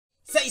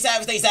Stay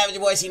savage,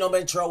 your boy C No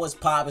Intro was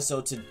poppin'.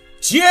 So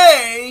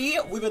today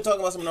we've been talking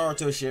about some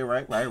Naruto shit,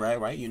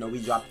 right? You know,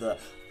 we dropped the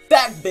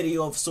back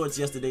video of sorts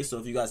yesterday, so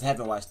if you guys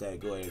haven't watched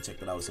that, go ahead and check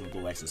that out with some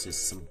Blue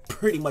Exorcist, some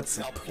pretty much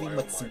some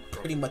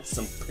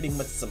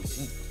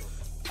heat.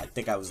 I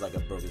think I was like a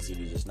broken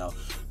CD just now.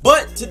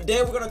 But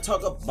today we're gonna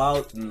talk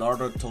about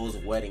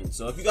Naruto's wedding.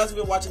 So if you guys have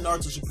been watching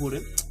Naruto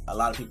Shippuden, a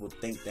lot of people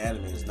think the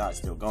anime is not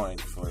still going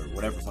for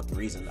whatever fucking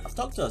reason. I've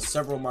talked to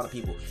several amount of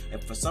people,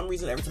 and for some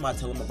reason, every time I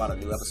tell them about a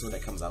new episode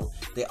that comes out,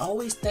 they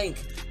always think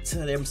to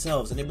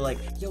themselves, and they be like,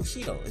 "Yo,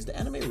 Shido, is the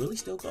anime really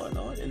still going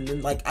on?" And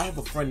then, like, I have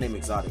a friend named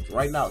Exotic.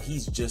 Right now,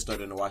 he's just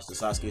starting to watch the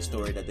Sasuke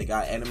story that they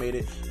got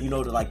animated. You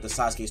know, the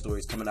Sasuke story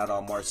is coming out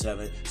on March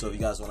 7th. So if you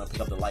guys want to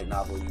pick up the light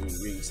novel, you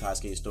can read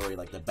Sasuke's story,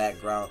 like the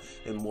background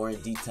and more in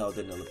detail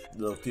than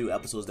the few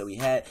episodes that we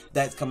had.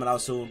 That's coming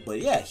out soon. But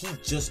yeah, he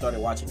just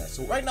started watching that.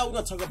 So right now, we're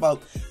gonna talk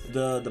about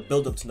the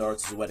build up to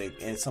Naruto's wedding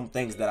and some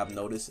things that I've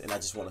noticed, and I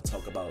just want to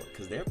talk about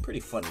because they're pretty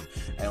funny.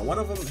 And one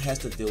of them has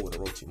to deal with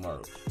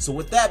Orochimaru. So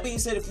with that being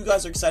said, if you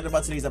guys are excited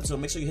about today's episode,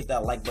 make sure you hit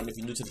that like button. If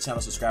you're new to the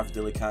channel, subscribe for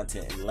daily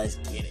content, and let's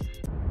get it.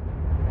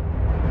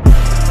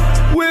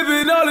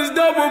 Whipping all this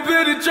double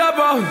bitty trap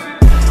out.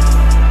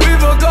 We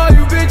fuck all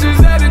you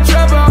bitches at the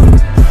trap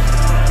out.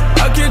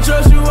 I can't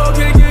trust you, I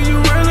can't give you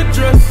real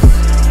address.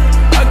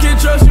 I can't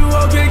trust you,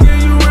 I can't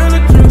give you real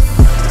address.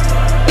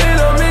 It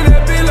don't mean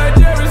that be like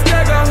Jerry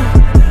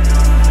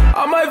Stacker.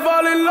 I might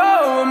fall in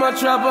love with my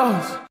trap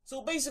house.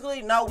 So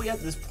basically, now we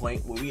at this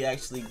point where we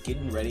actually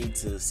getting ready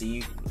to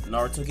see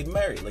Naruto get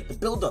married. Like the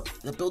build up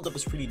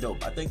is pretty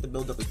dope. I think the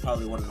build up is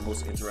probably one of the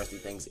most interesting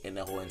things in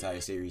the whole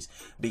entire series,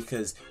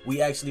 because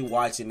we actually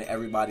watching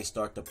everybody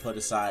start to put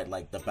aside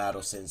like the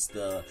battle sense,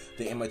 the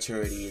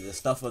immaturity, the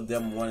stuff of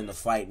them wanting to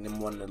fight and them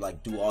wanting to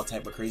like do all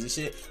type of crazy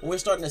shit. And we're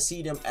starting to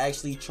see them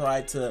actually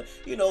try to,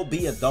 you know,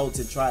 be adults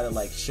and try to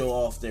like show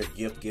off their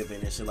gift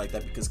giving and shit like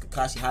that. Because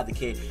Kakashi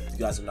Hatake, if you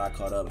guys are not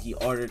caught up, he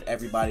ordered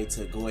everybody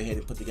to go ahead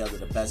and put together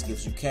the best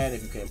gifts you can.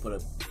 If you can't put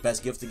a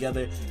best gift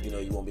together, you know,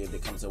 you won't be able to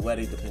come to a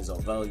wedding. Depends on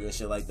value and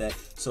shit like that.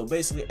 So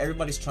basically,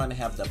 everybody's trying to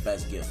have the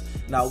best gift.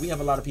 Now, we have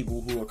a lot of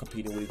people who are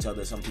competing with each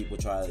other. Some people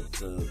try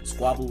to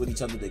squabble with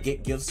each other to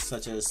get gifts,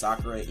 such as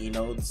Sakura and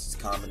Ino. This is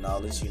common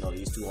knowledge. You know,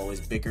 these two always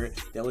bicker.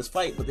 They always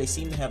fight, but they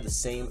seem to have the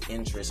same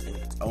interest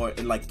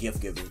in like gift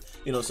giving.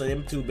 You know, so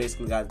them two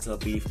basically got into a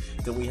beef.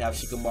 Then we have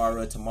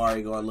Shikamaru and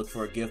Tamari going to look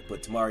for a gift,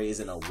 but Tamari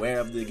isn't aware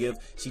of the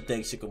gift. She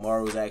thinks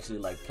Shikamaru is actually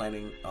like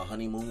planning a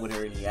honeymoon with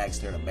her, and he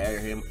asked her to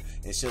marry him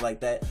and shit like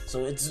that.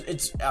 So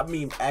I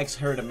mean, ask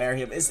her to marry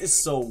him.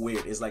 It's so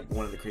weird. It's like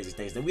one of the craziest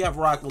things. Then we have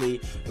Rock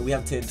Lee and we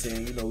have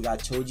Tenten. You know, we got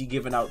Choji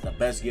giving out the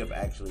best gift.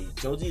 Actually,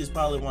 Choji is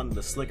probably one of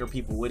the slicker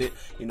people with it.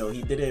 You know,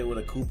 he did it with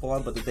a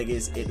coupon, but the thing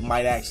is, it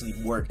might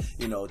actually work.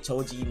 You know,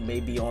 Choji may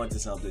be onto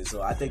something.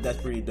 So I think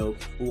that's pretty dope.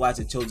 We're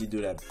watching Choji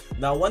do that.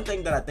 Now, one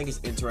thing that I think is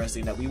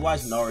interesting, that we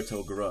watched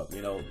Naruto grow up.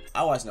 You know,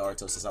 I watched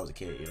Naruto since I was a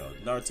kid. You know,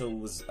 Naruto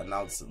was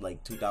announced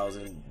like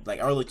 2000, like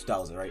early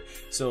 2000, right?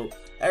 So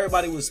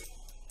everybody was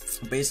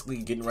basically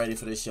getting ready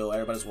for this show.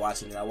 Everybody's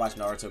watching it. I watched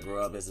Naruto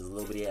grow up as a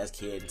little bitty ass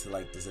kid into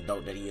like this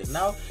adult that he is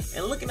now,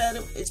 and looking at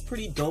him, it's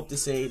pretty dope to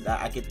say that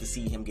I get to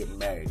see him getting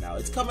married. Now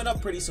it's coming up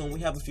pretty soon.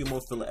 We have a few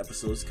more filler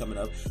episodes coming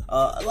up.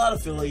 A lot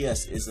of filler,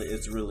 yes,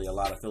 it's really a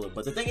lot of filler,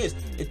 but the thing is,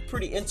 it's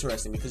pretty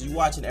interesting because you're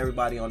watching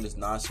everybody on this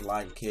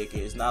nonchalant kick.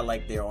 It's not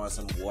like they're on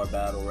some war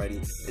battle already.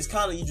 It's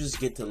kind of, you just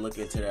get to look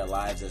into their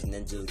lives as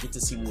ninjas, get to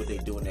see what they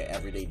do in their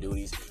everyday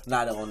duties,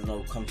 not on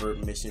no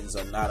convert missions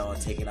or not on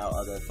taking out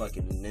other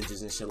fucking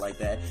ninjas and shit like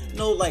that.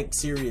 No like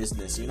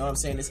seriousness, you know what I'm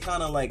saying? It's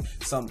kind of like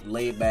some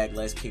laid back,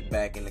 let's kick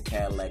back in the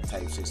Cadillac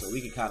type shit, so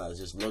we can kind of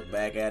just look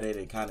back at it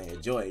and kind of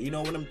enjoy it. You know,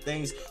 one of them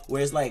things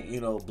where it's like,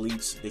 you know,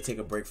 Bleach, they take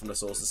a break from the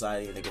Soul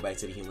Society and they go back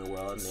to the human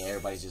world, and then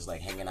everybody's just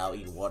like hanging out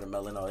eating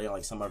watermelon, or they're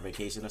like summer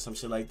vacation or some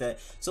shit like that.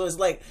 So it's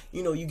like,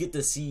 you know, you get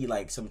to see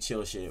like some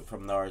chill shit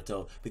from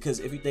Naruto, because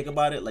if you think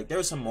about it, like there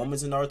are some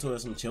moments in Naruto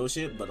there's some chill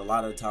shit, but a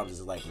lot of the times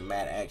it's like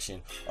mad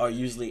action, or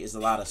usually it's a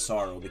lot of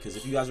sorrow. Because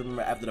if you guys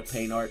remember, after the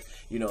pain arc,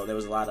 you know, there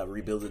was a lot of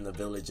rebuilding the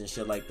village and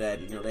shit like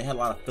that. You know, they had a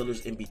lot of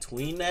fillers in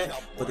between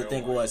that, but the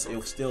thing was, it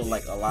was still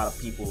like a lot of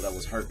people that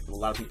was hurt, a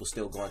lot of people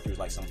still going through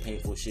like some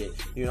painful shit,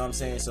 you know what I'm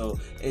saying? So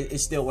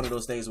it's still one of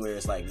those things where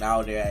it's like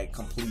now they're at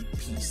complete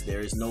peace.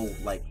 There is no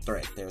like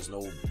threat, there's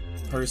no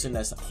person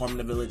that's harming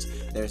the village,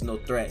 there's no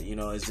threat, you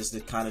know, it's just the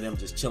kind of them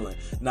just chilling.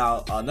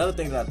 Now another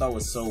thing that I thought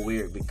was so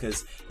weird,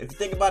 because if you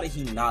think about it,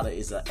 Hinata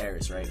is an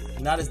heiress, right?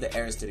 Hinata is the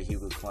heiress to the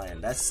Hyuga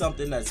clan. That's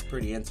something that's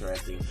pretty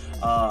interesting.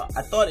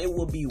 I thought it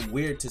would be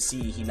weird to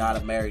see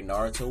Hinata marry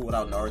Naruto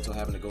without Naruto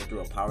having to go through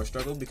a power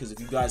struggle, because if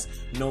you guys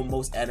know,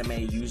 most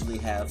anime usually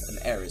have an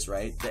heiress,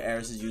 right? The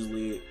heiress is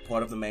usually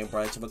part of the main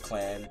branch of a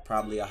clan,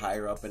 probably a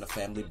higher up in a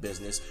family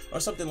business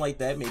or something like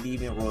that, maybe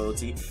even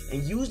royalty.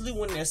 And usually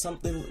when there's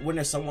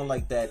someone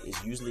like that,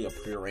 it's usually a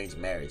prearranged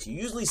marriage. You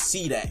usually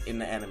see that in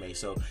the anime.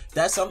 So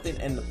that's something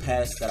in the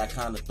past that I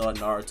kind of thought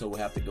Naruto would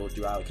have to go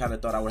through. I kind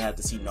of thought I would have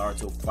to see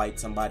Naruto fight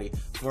somebody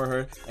for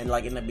her. And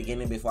like in the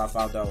beginning, before I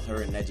found out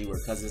her and Neji were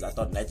cousins, I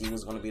thought Neji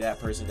was going to be that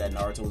person that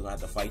Naruto was gonna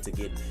have to fight to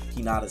get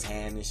Hinata's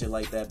hand and shit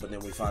like that, but then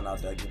we found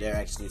out that they're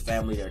actually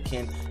family, they're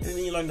kin, and then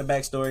you learn the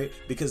backstory,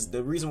 because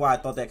the reason why I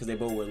thought that, because they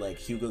both were like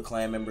Hyuga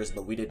clan members,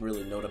 but we didn't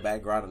really know the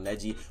background of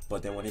Neji,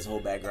 but then when his whole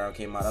background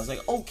came out, I was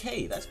like,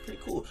 okay, that's pretty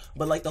cool.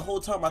 But like the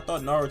whole time I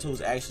thought Naruto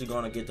was actually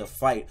gonna get to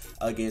fight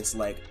against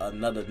like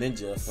another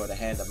ninja for the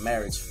hand of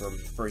marriage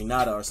for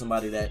Hinata, or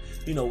somebody that,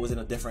 you know, was in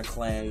a different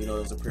clan, you know,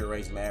 it was a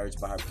prearranged marriage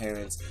by her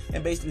parents,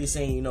 and basically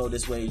saying, you know,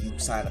 this way you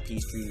sign a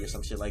peace treaty or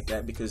some shit like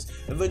that, because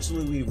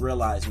eventually we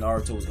realized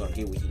Naruto was gonna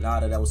get with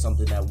Hinata. That was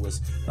something that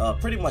was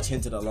pretty much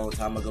hinted a long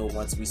time ago,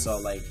 once we saw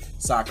like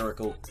Sakura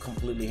go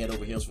completely head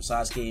over heels for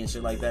Sasuke and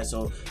shit like that.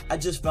 So I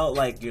just felt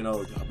like, you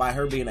know, by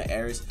her being an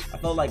heiress, I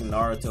felt like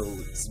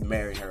Naruto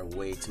married her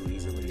way too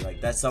easily.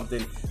 Like that's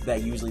something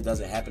that usually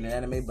doesn't happen in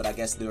anime, but I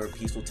guess there are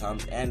peaceful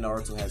times, and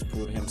Naruto has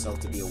proven himself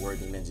to be a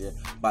worthy ninja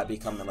by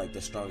becoming like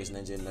the strongest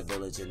ninja in the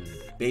village, and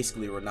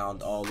basically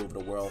renowned all over the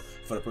world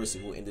for the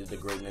person who ended the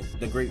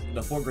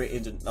fourth great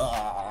ninja.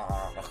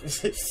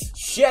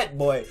 Shit,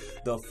 boy,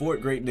 the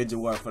fourth great ninja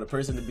war. For the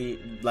person to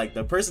be like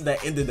the person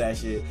that ended that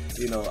shit,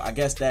 you know, I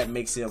guess that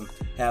makes him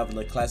have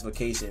the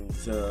classification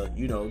to,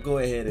 you know, go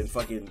ahead and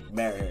fucking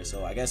marry her.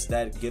 So I guess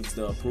that gives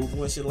the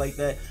approval and shit like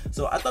that.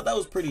 So I thought that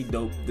was pretty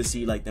dope to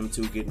see like them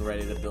two getting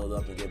ready to build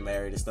up and get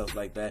married and stuff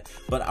like that.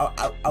 But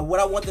what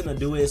I want them to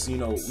do is, you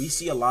know, we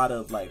see a lot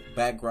of like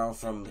background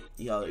from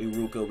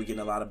Iruka, we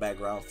getting a lot of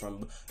background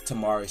from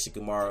Temari,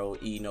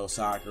 Shikamaru, Ino,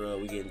 Sakura,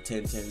 we getting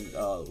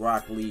Tenten,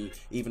 Rock Lee,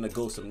 even the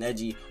ghost of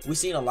Neji. We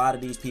seen a lot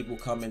of these people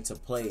come into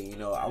play. You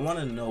know, I want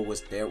to know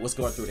what's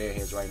going through their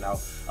heads right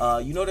now.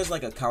 You know, there's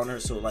like a counter,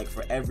 so like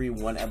for every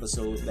one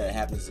episode that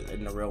happens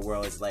in the real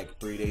world, it's like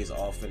 3 days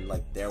off in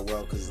like their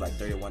world, because it's like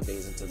 31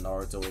 days into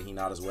Naruto and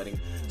Hinata's wedding.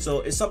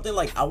 So it's something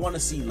like I want to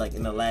see like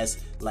in the last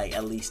like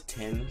at least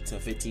 10 to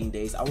 15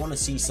 days, I want to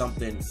see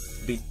something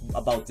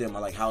about them,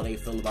 or like how they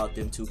feel about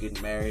them two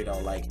getting married,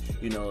 or like,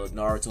 you know,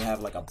 Naruto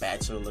have like a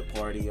bachelor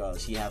party, or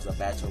she has a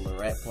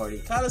bachelorette party,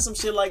 kind of some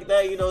shit like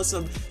that, you know,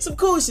 some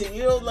cool shit,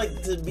 you know,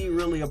 like to be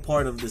really a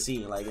part of the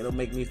scene. Like it'll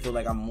make me feel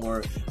like I'm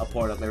more a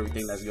part of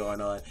everything that's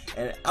going on,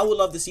 and I would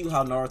love to see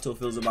how Naruto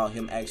feels about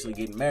him actually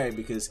getting married,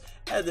 because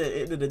at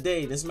the end of the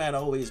day, this man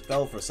always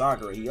fell for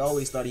Sakura. He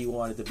always thought he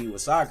wanted to be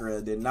with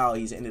Sakura, then now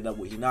he's ended up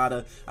with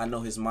Hinata. I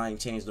know his mind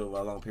changed over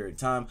a long period of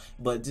time,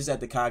 but just at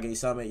the Kage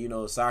Summit, you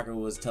know, Sakura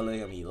was telling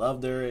him he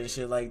loved her and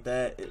shit like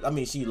that. I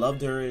mean, she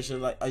loved her and shit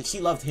like she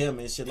loved him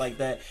and shit like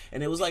that,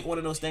 and it was like one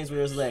of those things where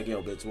it was like,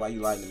 yo bitch, why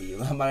you lying to me?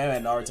 My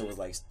man Naruto was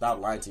like, stop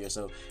lying to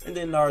yourself, and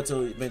then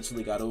Naruto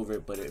eventually got over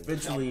it, but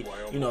eventually,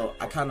 you know,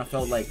 I kind of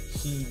felt like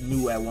he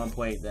knew at one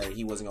point that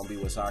he wasn't gonna be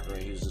with Sakura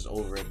and he was just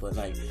over it. But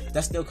like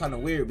that's still kind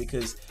of weird,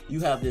 because you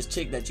have this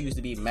chick that you used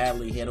to be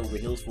madly head over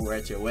heels for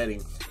at your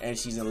wedding, and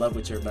she's in love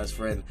with your best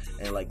friend,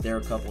 and like they're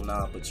a couple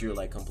now, but you're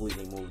like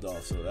completely moved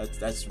off. So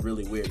that's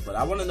really weird. But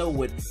I want to know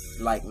what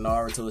like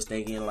Naruto is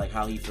thinking, like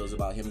how he feels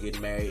about him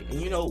getting married.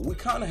 And you know, we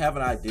kind of have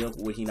an idea of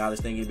what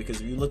Hinata's thinking,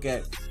 because if you look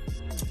at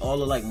all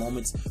the like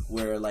moments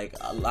where like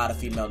a lot of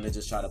female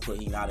ninjas try to put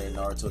Hinata and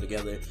Naruto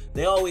together,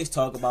 they always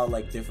talk about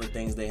like different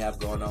things they have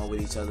going on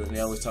with each other, and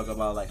they always talk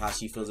about like how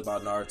she feels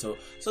about Naruto.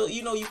 So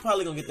you know, you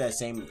probably gonna get that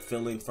same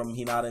feeling from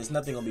Hinata. It's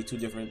nothing gonna be too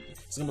different.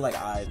 It's gonna be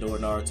like, I adore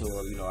Naruto,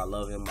 or you know, I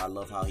love him, I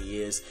love how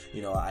he is,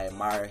 you know, I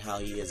admire how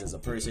he is as a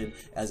person,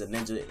 as a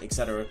ninja,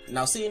 etc.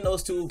 Now seeing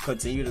those two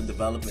continue to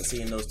develop and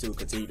seeing those two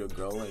continue to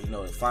grow, and you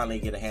know, finally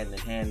get a hand in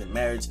hand in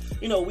marriage,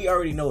 you know, we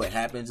already know it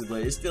happens,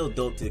 but it's still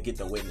dope to get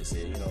to witness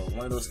it. You know,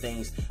 one of those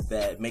things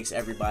that makes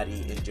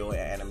everybody enjoy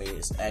anime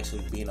is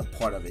actually being a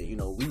part of it. You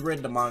know, we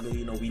read the manga,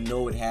 you know, we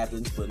know it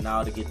happens, but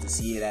now to get to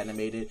see it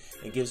animated,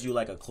 it gives you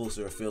like a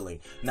closer feeling.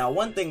 Now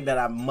one thing that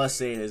I must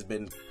say has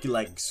been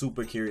like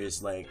super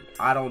curious, like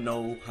I don't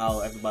know how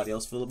everybody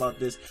else feel about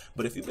this,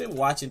 but if you've been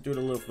watching through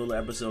the little filler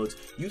episodes,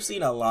 you've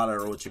seen a lot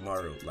of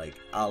Orochimaru, like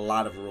a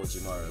lot of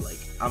Orochimaru. Like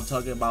I'm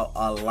talking about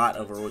a lot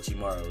of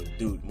Orochimaru.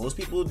 Dude, most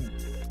people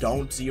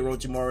don't see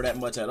Orochimaru that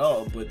much at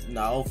all, but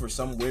now for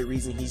some weird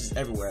reason he's just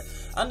everywhere.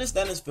 I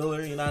understand it's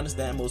filler, you know, I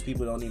understand most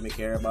people don't even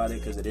care about it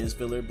because it is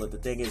filler, but the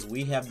thing is,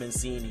 we have been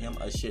seeing him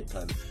a shit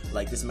ton.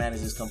 Like this man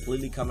is just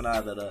completely coming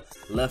out of the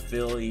left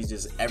field. He's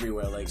just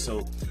everywhere. Like,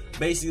 so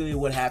basically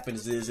what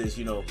happens is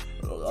you know,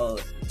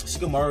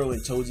 Shikamaru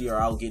and Choji are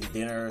out getting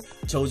dinner.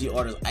 Choji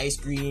orders ice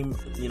cream,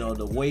 you know,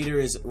 the waiter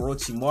is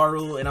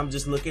Orochimaru, and I'm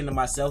just looking to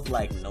myself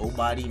like,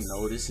 nobody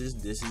notices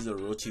this is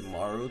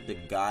Orochimaru, the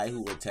guy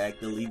who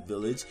attacked the Elite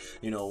Village,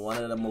 you know,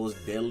 one of the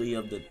most deadly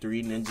of the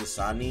 3 ninja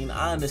Sannin.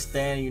 I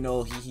understand, you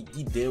know,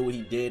 he did what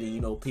he did, and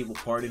you know, people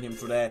pardon him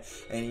for that,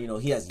 and you know,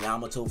 he has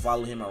Yamato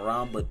follow him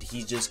around, but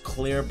he's just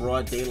clear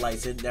broad daylight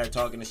sitting there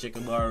talking to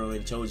Shikamaru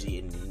and Choji,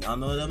 and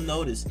none of them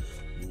notice.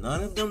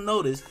 None of them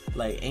notice.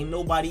 Like, ain't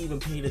nobody even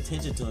paying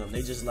attention to him.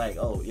 They just like,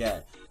 oh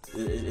yeah,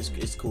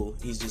 it's cool,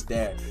 he's just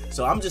there.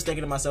 So I'm just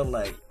thinking to myself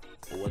like,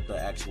 or what the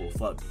actual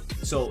fuck.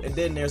 So, and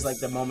then there's like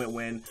the moment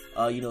when,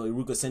 you know,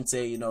 Iruka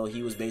Sensei, you know,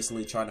 he was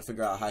basically trying to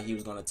figure out how he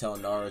was going to tell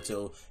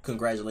Naruto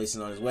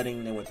congratulations on his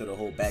wedding. They went through the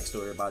whole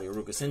backstory about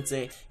Iruka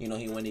Sensei. You know,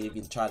 he went to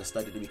even try to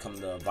study to become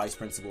the vice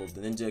principal of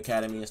the Ninja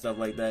Academy and stuff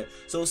like that.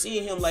 So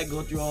seeing him like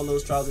go through all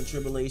those trials and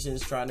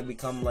tribulations, trying to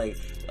become like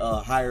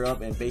higher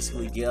up and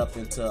basically get up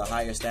into a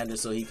higher standard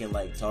so he can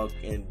like talk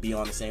and be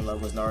on the same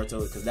level as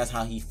Naruto, because that's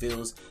how he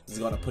feels is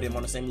going to put him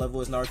on the same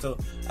level as Naruto.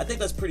 I think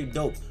that's pretty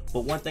dope.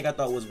 But one thing I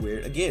thought was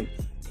weird, again,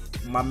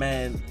 my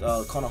man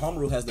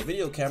Konohamaru has the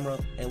video camera,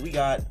 and we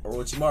got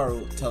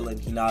Orochimaru telling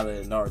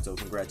Hinata and Naruto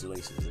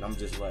congratulations, and I'm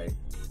just like,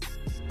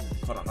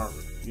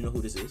 Konohamaru, you know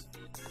who this is?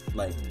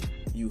 Like,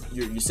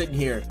 you're sitting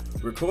here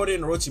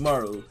recording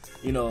Orochimaru,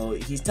 you know,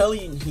 he's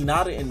telling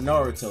Hinata and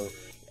Naruto.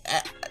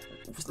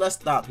 Let's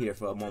stop here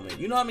for a moment.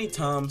 You know how many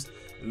times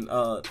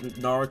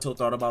Naruto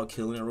thought about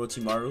killing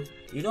Orochimaru?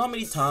 You know how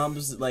many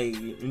times, like,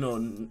 you know,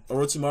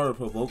 Orochimaru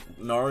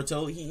provoked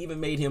Naruto? He even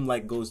made him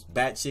like go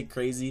batshit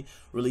crazy,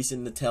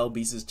 releasing the tail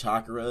beast's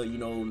chakra. You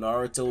know,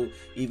 Naruto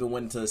even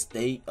went to a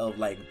state of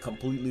like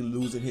completely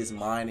losing his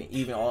mind and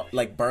even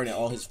like burning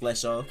all his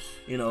flesh off.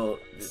 You know,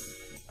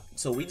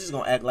 so we just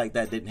gonna act like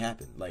that didn't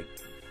happen. Like,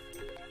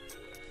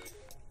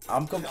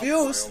 I'm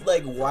confused.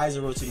 Like, why is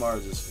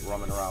Orochimaru just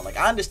roaming around? Like,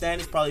 I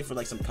understand it's probably for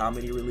like some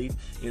comedy relief.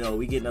 You know,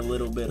 we getting a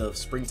little bit of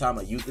Springtime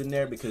of Youth in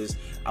there, because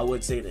I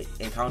would say the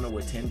encounter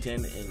with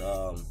Tintin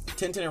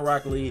and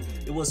Rock Lee,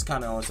 it was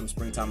kind of on some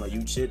Springtime of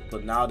Youth shit.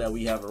 But now that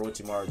we have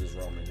Orochimaru just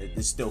roaming,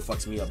 it still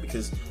fucks me up,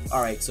 because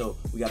all right, so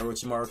we got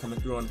Orochimaru coming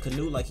through on a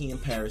canoe like he in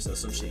Paris or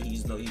some shit.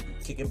 He's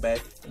kicking back,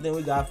 and then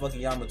we got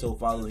fucking Yamato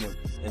following him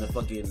in a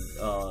fucking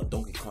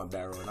Donkey Kong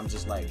barrel, and I'm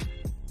just like,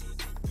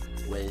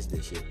 where is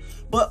this shit?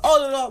 But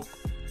all in all,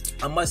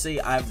 I must say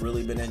I've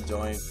really been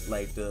enjoying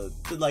like the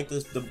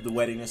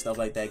wedding and stuff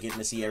like that, getting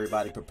to see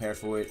everybody prepare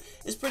for it.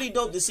 It's pretty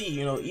dope to see,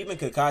 you know, even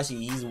Kakashi,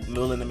 he's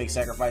willing to make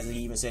sacrifices. He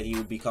even said he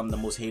would become the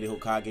most hated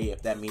Hokage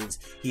if that means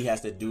he has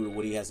to do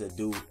what he has to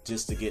do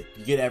just to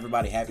get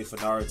everybody happy for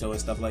Naruto and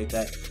stuff like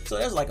that. So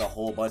there's like a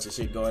whole bunch of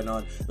shit going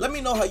on. Let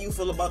me know how you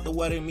feel about the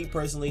wedding. Me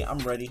personally, I'm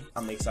ready.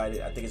 I'm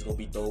excited. I think it's gonna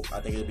be dope.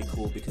 I think it'll be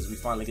cool because we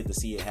finally get to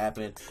see it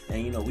happen.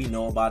 And you know, we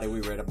know about it, we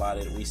read about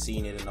it, we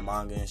seen it in the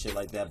manga and shit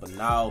like that, but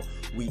now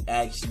we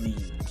actually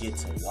get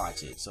to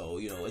watch it. So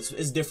you know,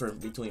 it's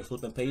different between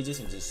flipping pages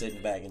and just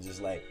sitting back and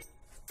just like,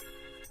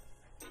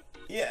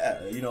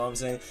 yeah, you know what I'm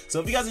saying? So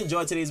if you guys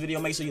enjoyed today's video,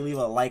 make sure you leave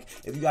a like.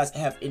 If you guys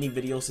have any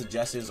video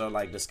suggestions or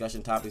like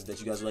discussion topics that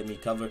you guys would like me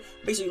to cover,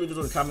 make sure you leave it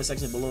in the comment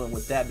section below. And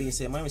with that being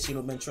said, my name is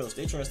Shino Ben Tro.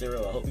 Stay true and stay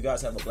real. I hope you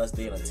guys have a blessed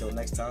day, and until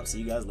next time, see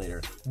you guys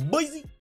later. Bye.